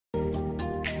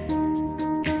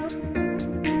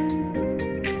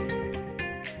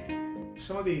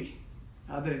some of the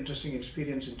other interesting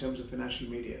experience in terms of financial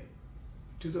media.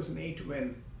 2008,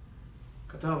 when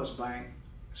Qatar was buying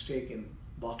a stake in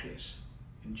Barclays,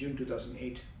 in June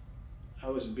 2008, I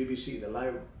was in BBC, the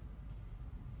live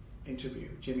interview.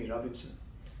 Jamie Robinson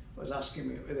was asking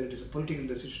me whether it is a political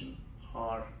decision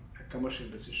or a commercial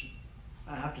decision.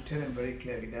 I have to tell him very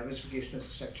clearly, diversification as a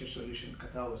structured solution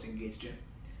Qatar was engaged in.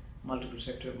 Multiple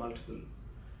sector, multiple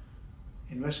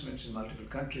investments in multiple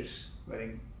countries were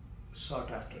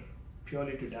sought after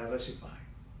purely to diversify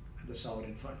the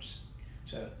sovereign funds.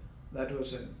 So that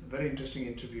was a very interesting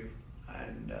interview,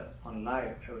 and on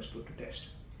live I was put to test.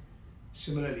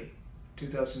 Similarly,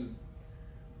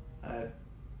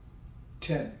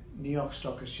 2010 New York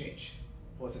Stock Exchange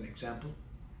was an example.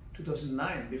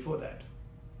 2009, before that,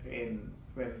 when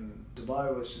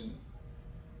Dubai was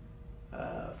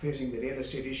facing the real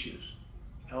estate issues,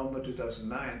 November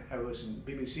 2009, I was in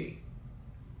BBC,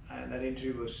 and that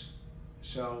interview was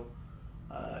so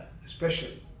special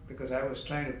because I was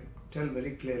trying to tell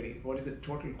very clearly what is the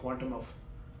total quantum of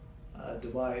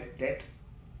Dubai debt,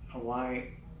 and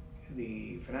why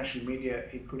the financial media,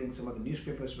 including some of the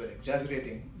newspapers, were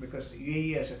exaggerating, because the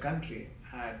UAE as a country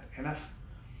had enough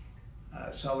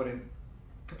sovereign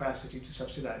capacity to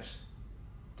subsidize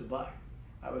Dubai.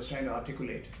 I was trying to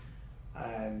articulate,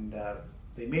 and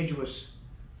the image was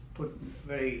put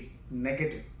very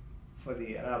negative for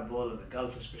the Arab world and the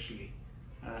Gulf especially,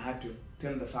 and I had to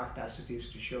tell the fact as it is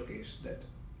to showcase that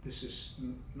this is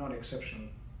not exceptional.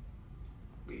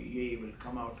 The UAE will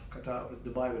come out,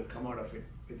 Dubai will come out of it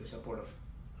with the support of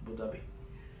Abu Dhabi.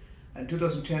 And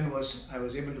 2010 was, I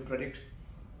was able to predict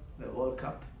the World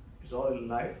Cup. It's all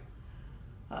live,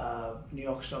 New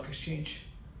York Stock Exchange,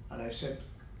 and I said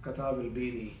Qatar will be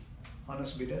the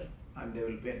honest bidder and they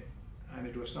will win. And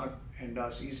it was not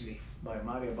endorsed easily by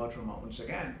Maria Bartiromo once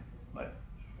again, but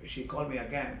she called me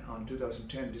again on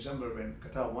 2010 December when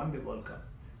Qatar won the World Cup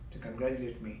to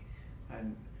congratulate me.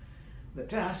 And the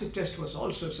acid test was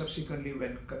also subsequently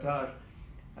when Qatar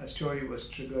story was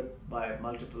triggered by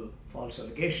multiple false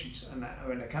allegations. And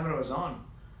when the camera was on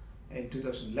in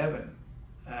 2011,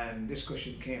 and this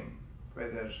question came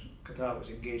whether Qatar was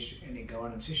engaged in any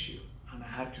governance issue, and I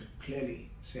had to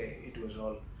clearly say it was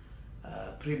all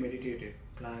premeditated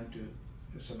plan to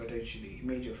sabotage the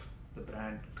image of the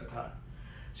brand Qatar.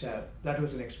 So that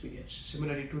was an experience.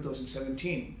 Similarly,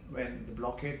 2017, when the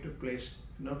blockade took place,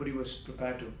 nobody was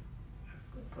prepared to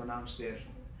pronounce their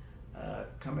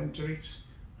commentaries,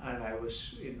 and I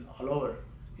was in all over,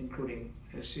 including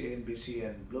CNBC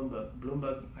and Bloomberg.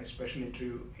 Bloomberg, a special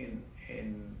interview in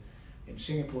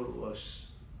Singapore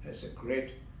was a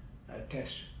great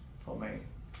test for my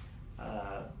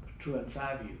true and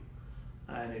fair view,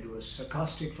 and it was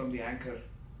sarcastic from the anchor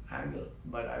angle,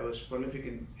 but I was prolific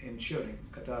in ensuring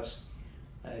Qatar's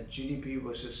GDP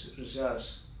versus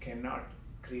reserves cannot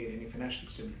create any financial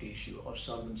stability issue or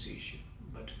solvency issue.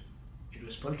 But it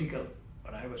was political,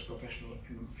 but I was professional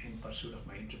in pursuit of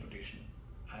my interpretation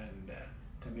and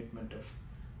commitment of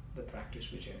the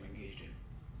practice which I am engaged in.